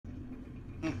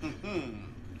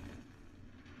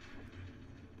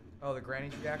Oh, the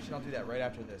granny's reaction? I'll do that right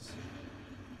after this.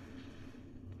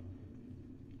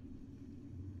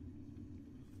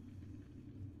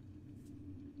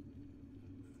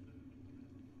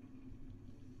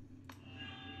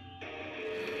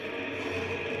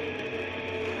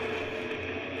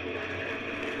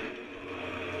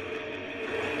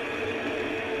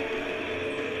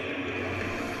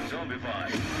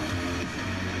 Zombified.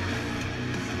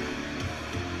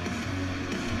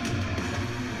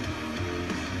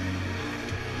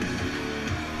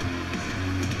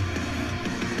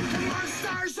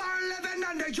 Monsters are living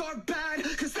under your bed,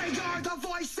 cause they are the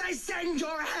voices in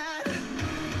your head.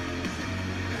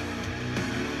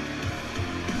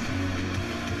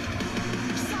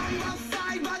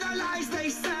 Zombified by the lies they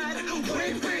said,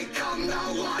 we become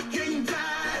the walking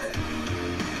dead.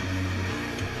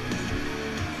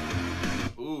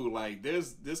 Ooh, like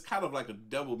there's kind of like a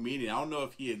double meaning. I don't know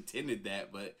if he intended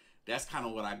that, but that's kind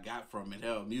of what I got from it.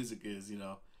 Hell, music is, you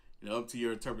know, up to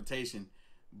your interpretation.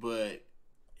 But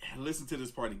listen to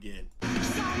this part again.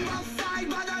 Zombified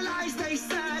by the lies they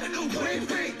said, we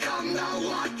become the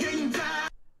walking dead.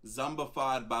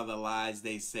 Zombified by the lies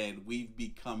they said, we've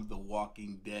become the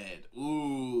walking dead.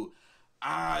 Ooh,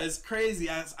 it's crazy.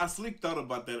 I sleep thought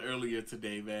about that earlier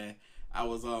today, man. I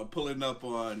was pulling up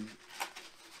on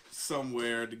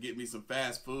somewhere to get me some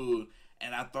fast food,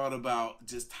 and I thought about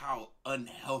just how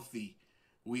unhealthy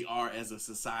we are as a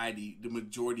society, the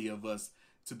majority of us,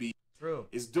 to be. True.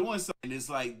 It's doing something. It's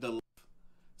like the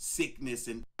sickness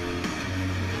and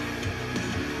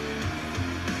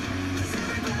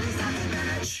Everybody's on the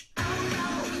edge. Oh no,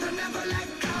 they'll never let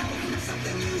go.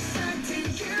 Something you said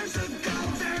 10 years ago.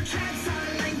 They're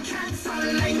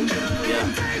canceling you. Yeah.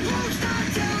 They won't stop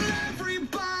till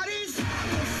everybody's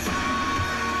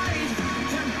zombified.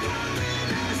 They're bumping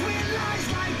us with lies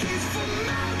like it's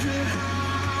formaldehyde.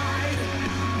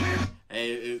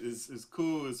 hey, it's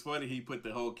cool. It's funny he put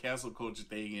the whole cancel culture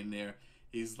thing in there.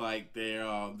 He's like they're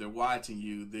watching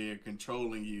you, they're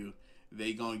controlling you.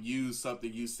 They gonna use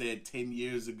something you said 10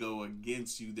 years ago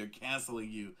against you. They're canceling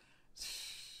you.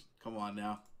 Come on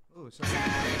now. Ooh,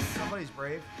 somebody's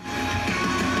brave.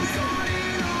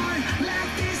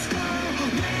 Let this go.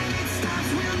 When it stops,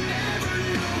 we'll never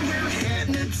know we're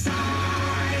hypnotized.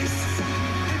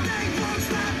 And they won't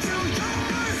stop till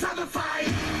you're zombified.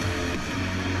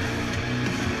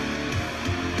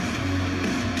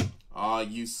 Oh,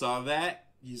 you saw that?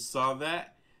 You saw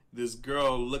that? This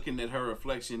girl looking at her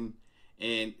reflection,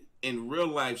 and in real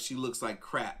life she looks like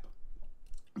crap.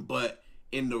 But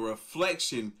in the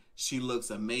reflection, she looks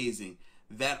amazing.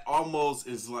 That almost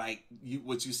is like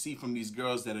what you see from these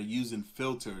girls that are using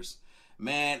filters.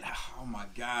 Man, oh my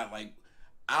God. Like,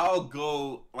 I'll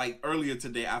go, like earlier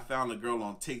today, I found a girl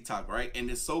on TikTok, right? And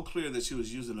it's so clear that she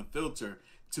was using a filter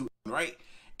to, right?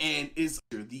 And it's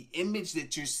the image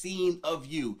that you're seeing of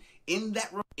you in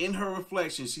her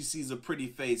reflection. She sees a pretty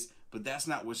face, but that's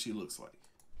not what she looks like.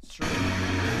 It's true.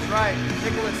 That's right.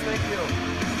 Nicholas, thank you.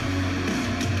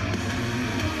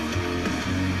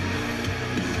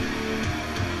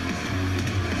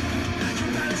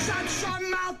 You better shut your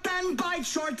mouth and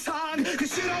bite your tongue,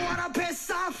 cause you don't wanna piss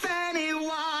off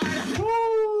anyone.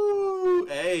 Woo!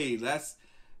 Hey, that's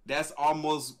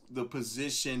almost the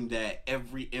position that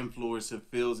every influencer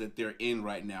feels that they're in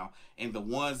right now. And the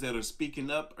ones that are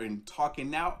speaking up and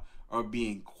talking out are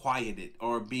being quieted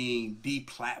or being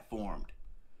deplatformed.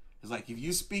 It's like, if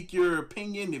you speak your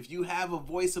opinion, if you have a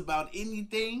voice about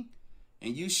anything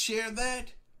and you share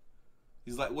that,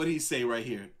 he's like, what did he say right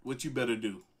here? What you better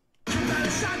do? You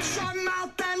better shut your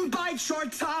mouth and bite your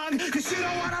tongue, cause you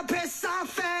don't wanna piss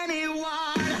off anyone.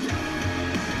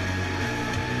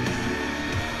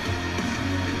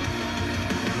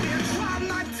 You're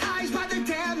traumatized by the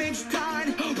damage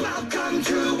done. Welcome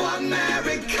to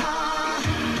America.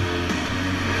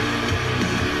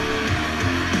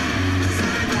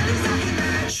 Everybody's on the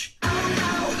edge. Oh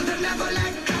no, they'll never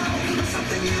let go.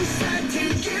 Something you said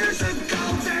 10 years ago.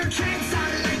 They're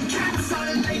canceling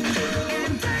you.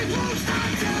 And they won't stop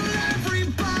till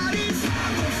everybody's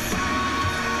zombified.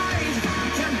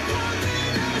 They're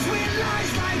bumping us with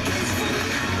lies like it's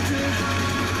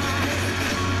formaldehyde.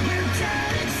 We're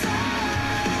dead inside.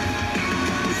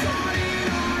 Sorry,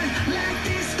 Lord, let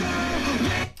this go.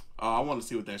 Oh, I want to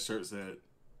see what that shirt said.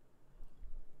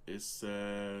 It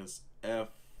says F.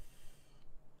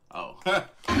 Oh. Let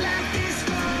this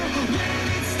go. When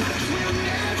it stops, we'll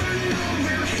never know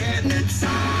we're hypnotized.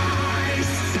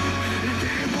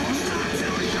 They won't stop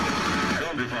till you're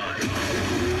Zombified.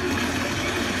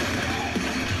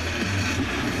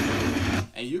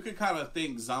 And you could kind of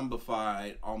think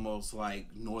Zombified almost like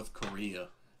North Korea,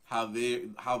 how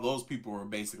those people are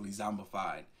basically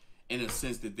zombified in a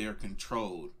sense that they're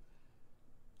controlled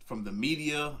from the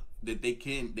media that they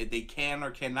can or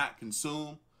cannot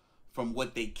consume, from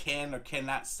what they can or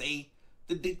cannot say,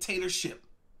 the dictatorship.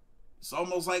 It's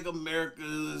almost like America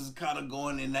is kind of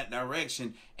going in that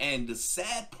direction. And the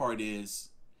sad part is,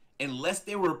 unless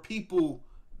there were people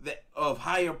that of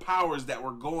higher powers that were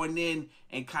going in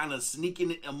and kind of sneaking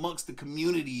it amongst the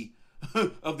community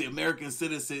of the American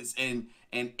citizens and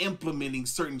implementing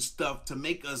certain stuff to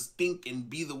make us think and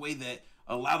be the way that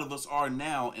a lot of us are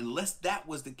now, unless that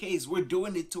was the case, we're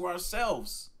doing it to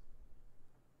ourselves.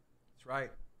 That's right.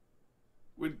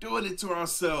 We're doing it to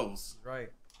ourselves. That's right.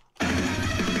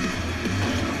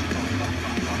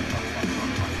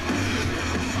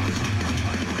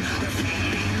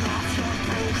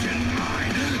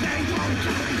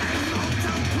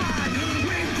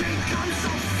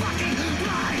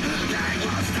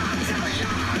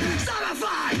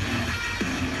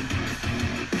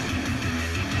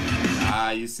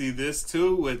 You see this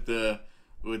too with the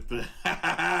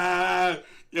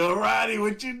yo, Ronnie,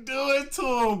 what you doing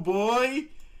to him, boy?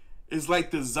 It's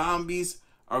like the zombies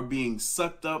are being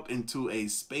sucked up into a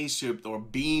spaceship or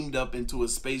beamed up into a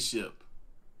spaceship.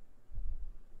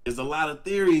 There's a lot of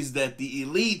theories that the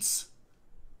elites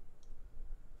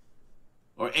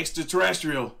or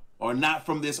extraterrestrial or not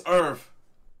from this earth,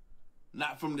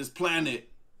 not from this planet.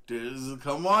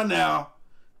 Come on now.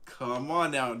 Come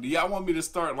on now. Do y'all want me to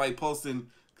start like posting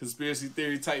conspiracy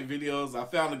theory type videos? I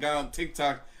found a guy on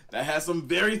TikTok that has some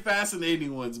very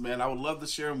fascinating ones, man. I would love to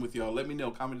share them with y'all. Let me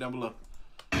know. Comment down below.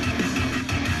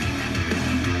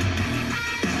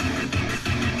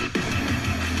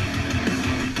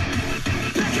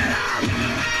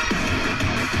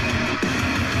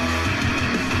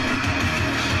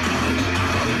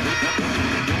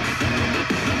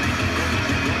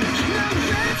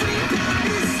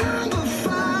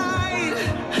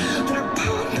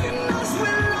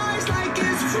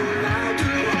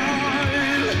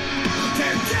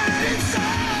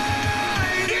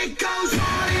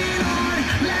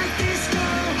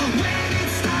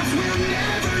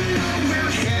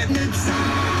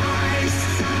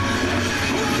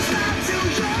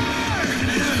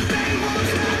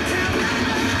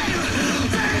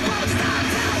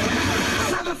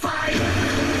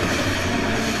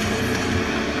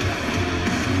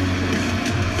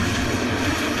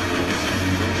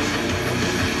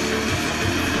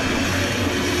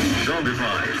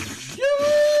 Zombified.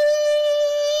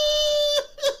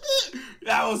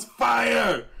 That was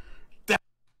fire.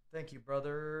 Thank you,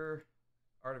 brother.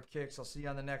 Art of Kicks. I'll see you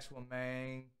on the next one,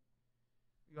 man.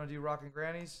 You want to do Rockin'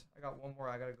 Grannies? I got one more.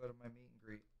 I got to go to my meet and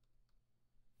greet.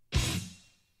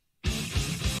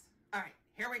 All right,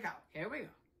 here we go. Here we go.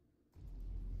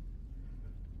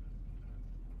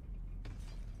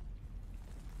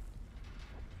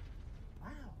 Wow.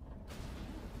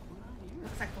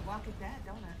 Looks like The Walking Dead,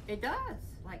 don't it? It does,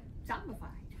 like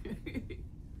Zombified.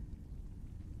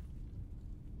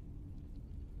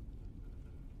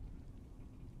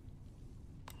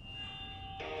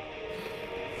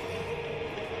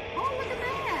 Oh, look at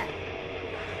that!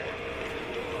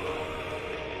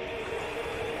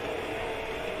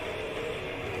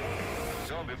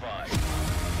 Zombified.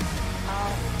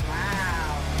 Oh,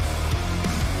 wow.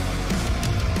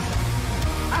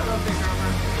 I love Big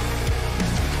Armor.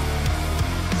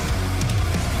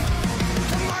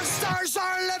 The monsters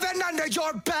are living under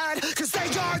your bed, cause they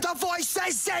are the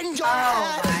voices in your Oh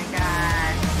head. my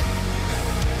god.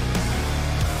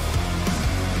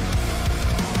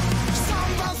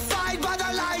 Zombified by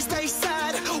the lies they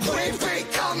said. We've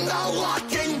become the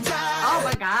walking dead. Oh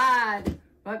my god.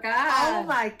 My god. Oh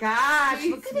my gosh.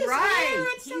 He's Look at his right. hair.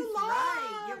 It's so He's long. right.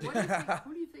 Yeah,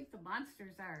 who do you think the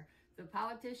monsters are? The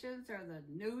politicians or the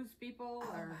news people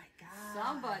Oh or my God.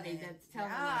 somebody that's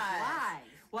telling us Yes. lies?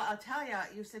 Well, I'll tell you,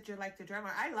 you said you like the drummer.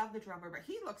 I love the drummer, but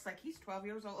he looks like he's 12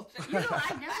 years old. You know,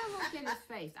 I never looked in his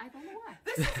face. I don't know why.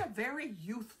 This is a very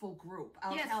youthful group.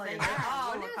 I'll Yes, tell they you. are. They all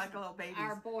What look is like little babies.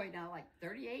 Our boy now, like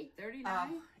 38,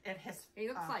 39. And his, He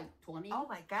looks like 20. Oh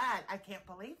my God, I can't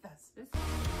believe this. This-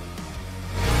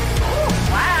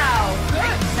 Wow,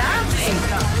 good sounding.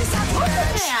 Look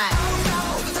at that. Oh no,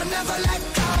 they'll never let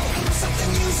go.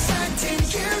 Something you said 10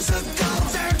 years ago.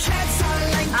 They're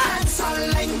canceling.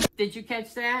 Did you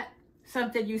catch that?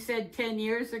 Something you said 10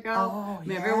 years ago? Oh,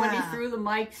 Remember when he yeah. threw the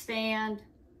mic stand?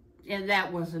 And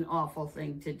that was an awful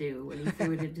thing to do when he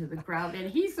threw it into the crowd. And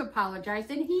he's apologized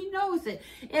and he knows it.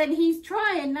 And he's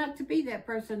trying not to be that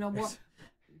person no more.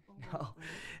 No,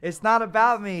 it's not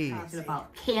about me. It's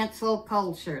about cancel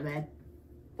culture. That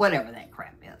whatever that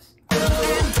crap is. And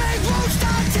they won't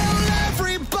stop till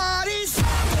everybody's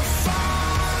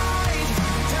zombified.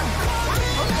 They're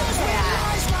pumping us with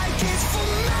lies like it's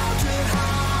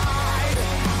formaldehyde.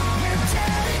 We're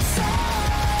dead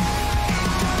inside.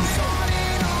 It goes on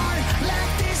and on, let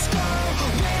this go.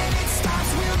 When it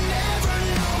stops, we'll never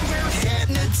know. We're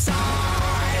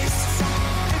hypnotized.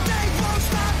 And they won't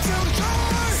stop till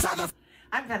you're zombified.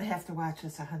 I'm gonna have to watch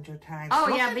this 100 times. Oh,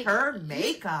 Look yeah, at but her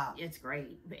makeup. It's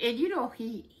great. And you know,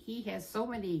 he has so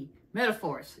many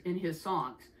metaphors in his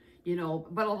songs, you know,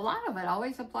 but a lot of it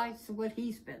always applies to what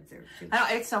he's been through too. I know,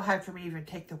 it's so hard for me to even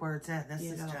take the words in. This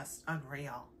You is know. just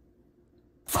unreal.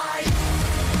 Fight!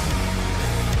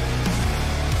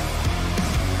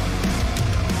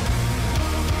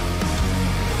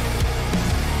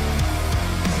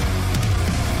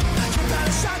 You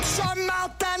better shut your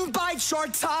mouth and bite your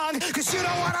tongue, 'cause you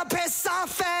don't wanna piss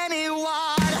off anyone.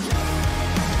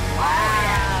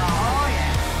 Oh,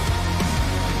 yeah.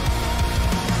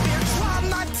 You're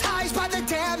traumatized by the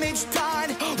damage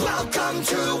done. Welcome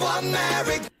to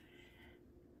America.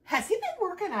 Has he been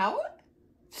working out?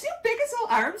 See how big his little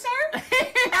arms are? He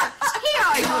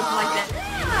always looks like that.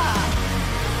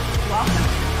 Welcome to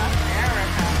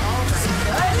America. Oh, my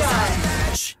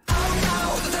goodness. Oh no,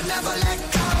 they'll never let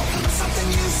go. Something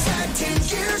you said 10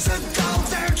 years ago.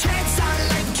 They're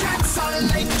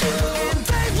canceling you. And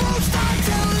they won't stop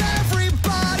till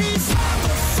everybody's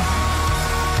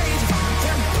zombified.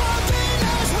 They're bumping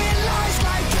us with lies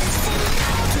like it's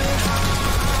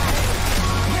formaldehyde.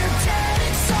 We're dead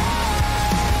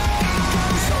inside. It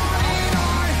goes on and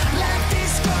on, let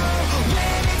this go.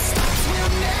 When it stops,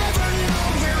 we'll never know.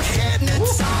 We're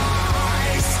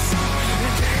hypnotized.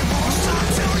 And they won't stop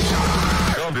till you're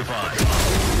Zombified.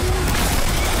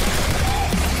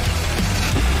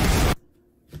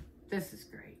 This is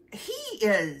great. He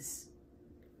is.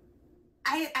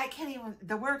 I can't even.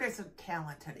 The word isn't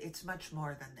talented. It's much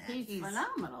more than that. He's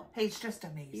phenomenal. He's just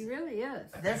amazing. He really is.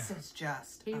 This is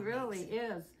just. He amazing. really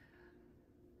is.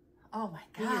 Oh my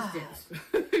He God. is this.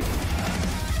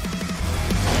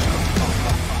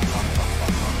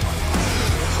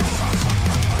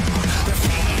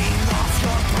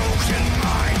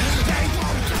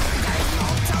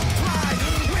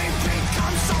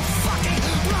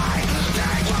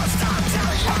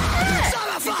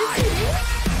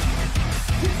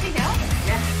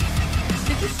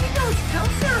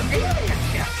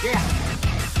 Yeah.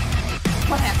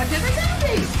 What happened to the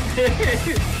zombies?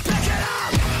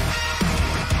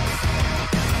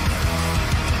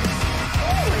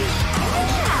 Holy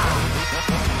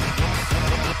cow!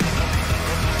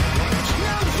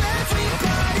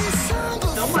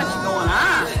 So much going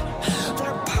on.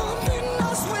 They're pumping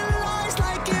us with lies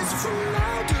like it's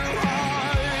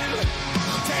formaldehyde.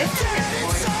 They're dead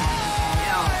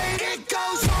inside. It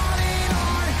goes on and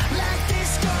on. Let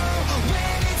this go.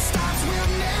 When it stops,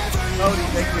 we'll never know. Cody,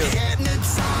 thank We're you.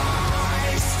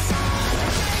 hypnotized.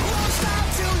 They won't stop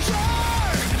till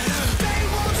you're. They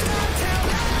won't stop till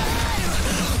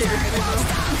they won't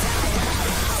stop till you're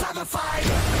zombified.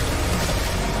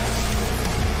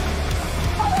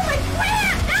 Holy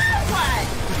crap! Now what?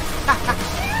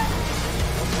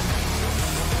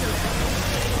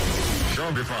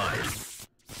 Zombified.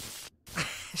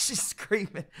 She's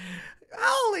screaming,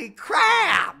 "Holy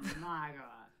crap!" My God.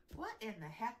 What in the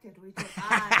heck did we do?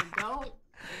 I don't know.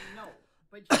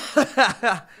 But you know,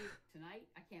 tonight,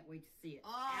 I can't wait to see it.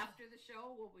 Oh. After the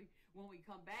show, when we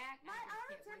come back, My I arms,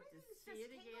 just can't wait everything's to just see it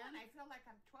tingling. again. I feel like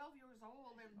I'm 12 years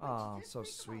old. And Oh, just so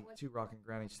think about sweet. what- 2 Rockin'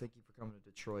 Grannies. Thank you for coming to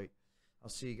Detroit. I'll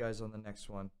see you guys on the next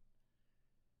one.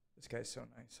 This guy's so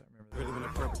nice. I remember that. Really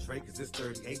gonna perpetrate, cause this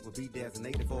 38 will be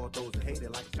designated for all those that hate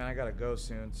it like. Man, I gotta go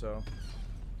soon, so.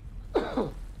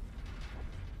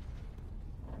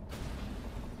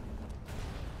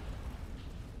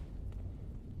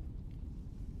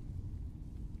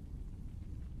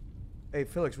 Hey,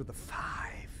 Felix with the 5.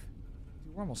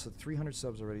 Dude, we're almost at 300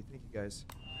 subs already. Thank you guys.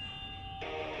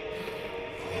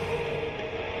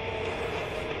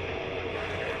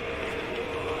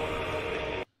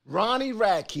 Ronnie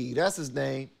Radke, that's his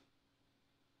name.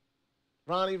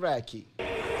 Ronnie Radke.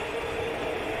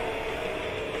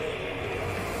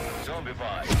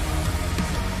 Zombified.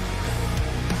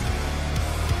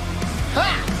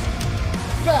 Ha!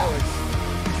 Felix.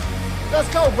 Let's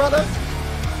go, brother.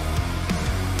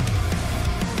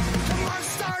 The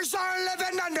monsters are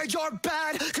living under your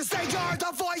bed, 'cause they are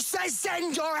the voices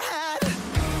in your head.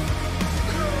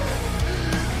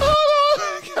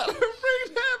 Oh, gotta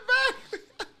bring that back.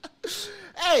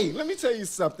 Hey, let me tell you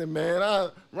something, man.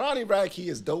 Ronnie Radke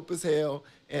is dope as hell,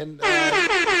 and Oh,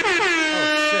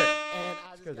 shit. and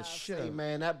I Scared the shit out Hey of me.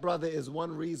 man, that brother is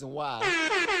one reason why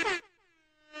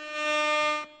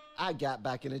I got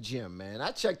back in the gym, man.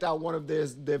 I checked out one of their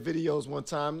videos one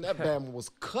time. That man was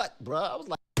cut, bro. I was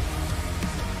like,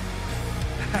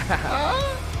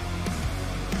 huh?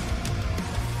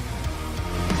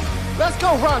 Let's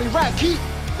go, Ronnie Radke.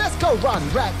 Let's go, Ronnie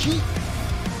Radke.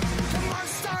 The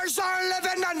monsters are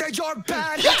living under your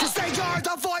bed. Yeah. Cause they are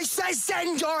the voices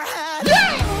in your head.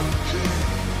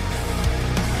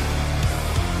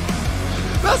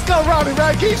 Let's go, Ronnie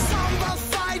Radke.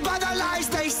 Zombified by the lies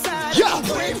they said. Yeah.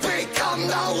 We become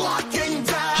the walking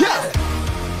dead. Yeah.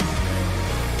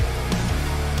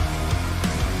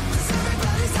 Cause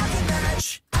everybody's on the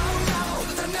edge. Oh no,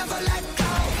 they'll never let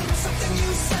go. Something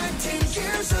you said 10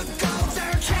 years ago.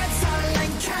 They're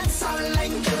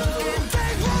canceling you. And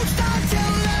they won't stop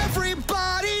till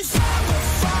everybody's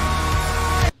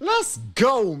zombified. Let's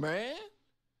go, man.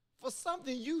 For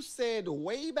something you said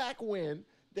way back when,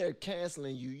 they're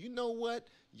canceling you. You know what?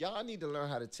 Y'all need to learn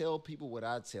how to tell people what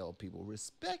I tell people.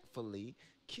 Respectfully,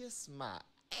 kiss my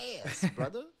ass,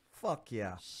 brother. Fuck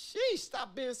yeah. Sheesh,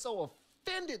 stop being so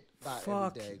offended by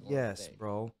Fuck every day. yes,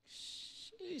 bro.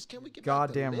 Jeez, can we get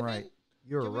Goddamn back to right. living?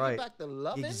 You're Can we right. get back to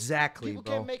loving? Exactly, People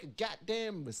bro. can't make a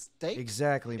goddamn mistake.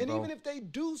 Exactly, And bro. even if they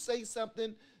do say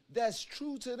something that's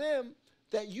true to them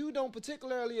that you don't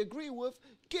particularly agree with,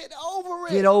 get over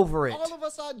it. Get over it. All of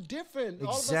us are different.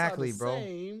 Exactly, all of us are bro. the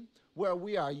same, where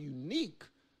we are unique.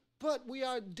 But we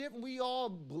are different. We all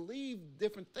believe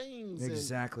different things.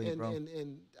 Exactly, and, bro.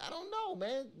 And I don't know,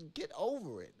 man. Get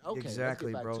over it. Okay, let's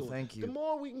Exactly, get back bro. to it. Thank you. The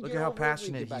more we can Look get at how over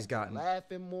passionate it, we get he's back to gotten.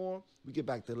 laughing more. We get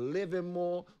back to living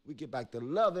more. We get back to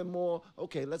loving more.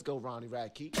 Okay, let's go, Ronnie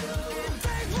Radke. And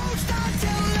they won't stop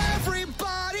till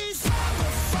everybody's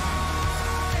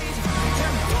zombified.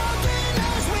 They're pumping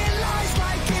us with lies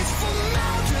like it's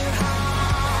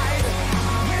formaldehyde.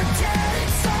 We're dead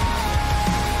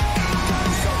inside. It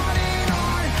goes on and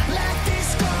on, let this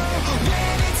go.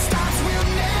 When it stops, we'll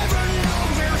never know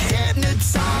we're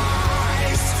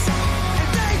hypnotized. And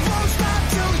they won't stop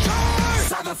till you're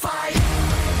zombified.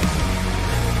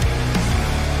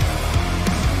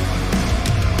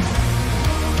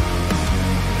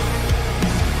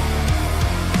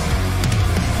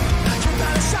 You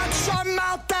better shut your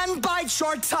mouth and bite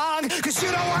your tongue, cause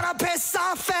you don't wanna piss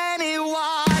off anyone.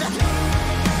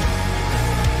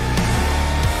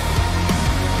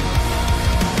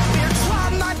 We're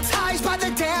traumatized by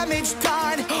the damage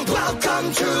done.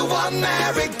 Welcome to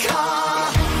America.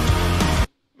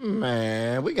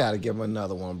 Man, we gotta give him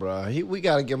another one, bro. We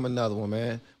gotta give him another one,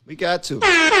 man. We got to.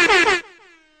 My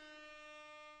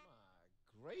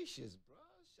gracious, bro.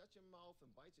 Shut your mouth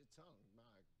and bite your tongue. My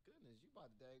goodness, you about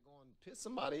to daggone piss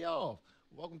somebody off.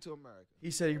 Welcome to America. He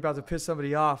said you're about to piss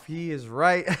somebody off. He is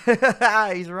right.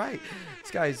 He's right.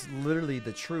 This guy's literally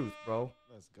the truth, bro.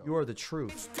 Let's go. You are the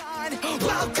truth. Done.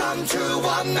 Welcome to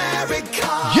America.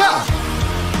 Yeah!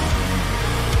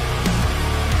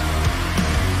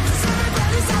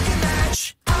 Everybody's on the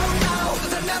edge. Oh no,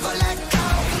 they'll never let go.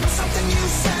 Something you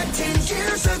said 10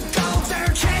 years ago.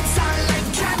 They're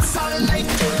canceling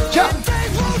you. Yeah. And they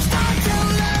won't stop till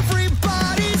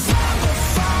everybody's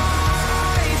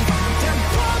zombified. They're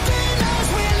pumping us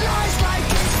with lies like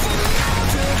it's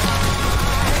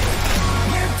formaldehyde.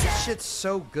 We're dead. Shit's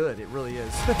so good. It really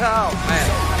is. Oh, man.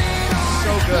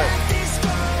 So good. Let this go.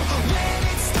 When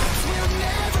it stops, we'll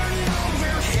never know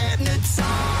we're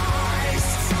hypnotized.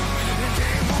 And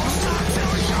they won't stop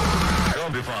till you're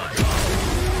Zombified.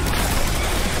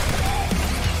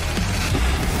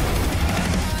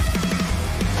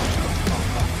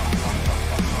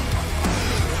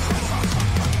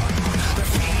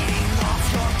 feeding off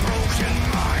your broken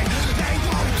mind. They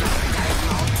won't die, they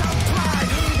multiply.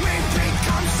 We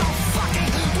become so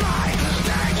fucking blind.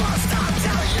 They won't stop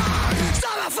till you're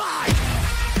zombified.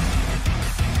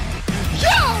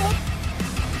 Yeah!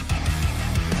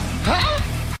 Huh?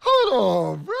 Hold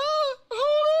on, bro.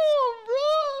 Hold on, bro.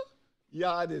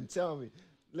 Y'all didn't tell me.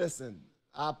 Listen,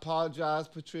 I apologize,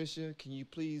 Patricia. Can you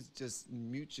please just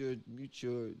mute your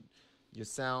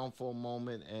sound for a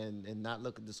moment and not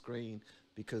look at the screen?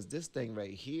 Because this thing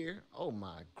right here, oh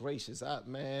my gracious,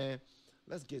 man.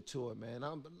 Let's get to it, man.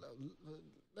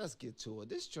 Let's get to it.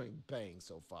 This joint bangs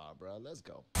so far, bro. Let's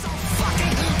go.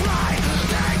 Fucking blind.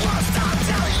 They won't stop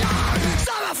till you're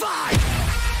zombified.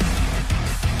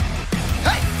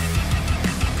 Hey!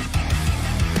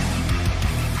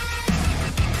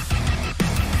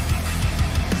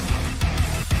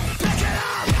 Pick it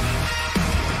up!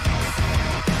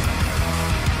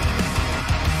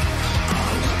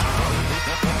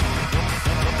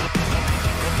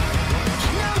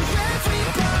 Now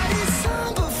everybody's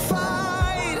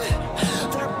zombified.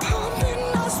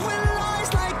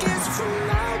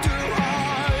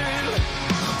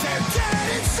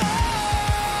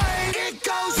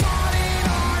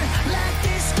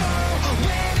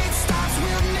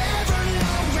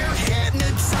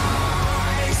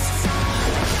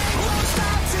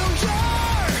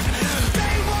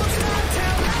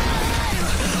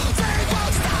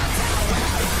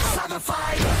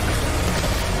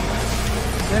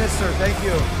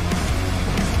 you.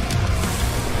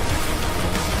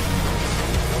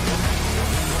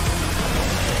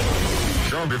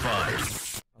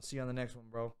 Zombified. I'll see you on the next one,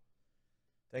 bro.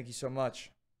 Thank you so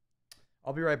much.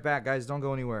 I'll be right back, guys. Don't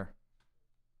go anywhere.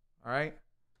 All right?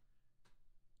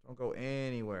 Don't go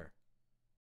anywhere.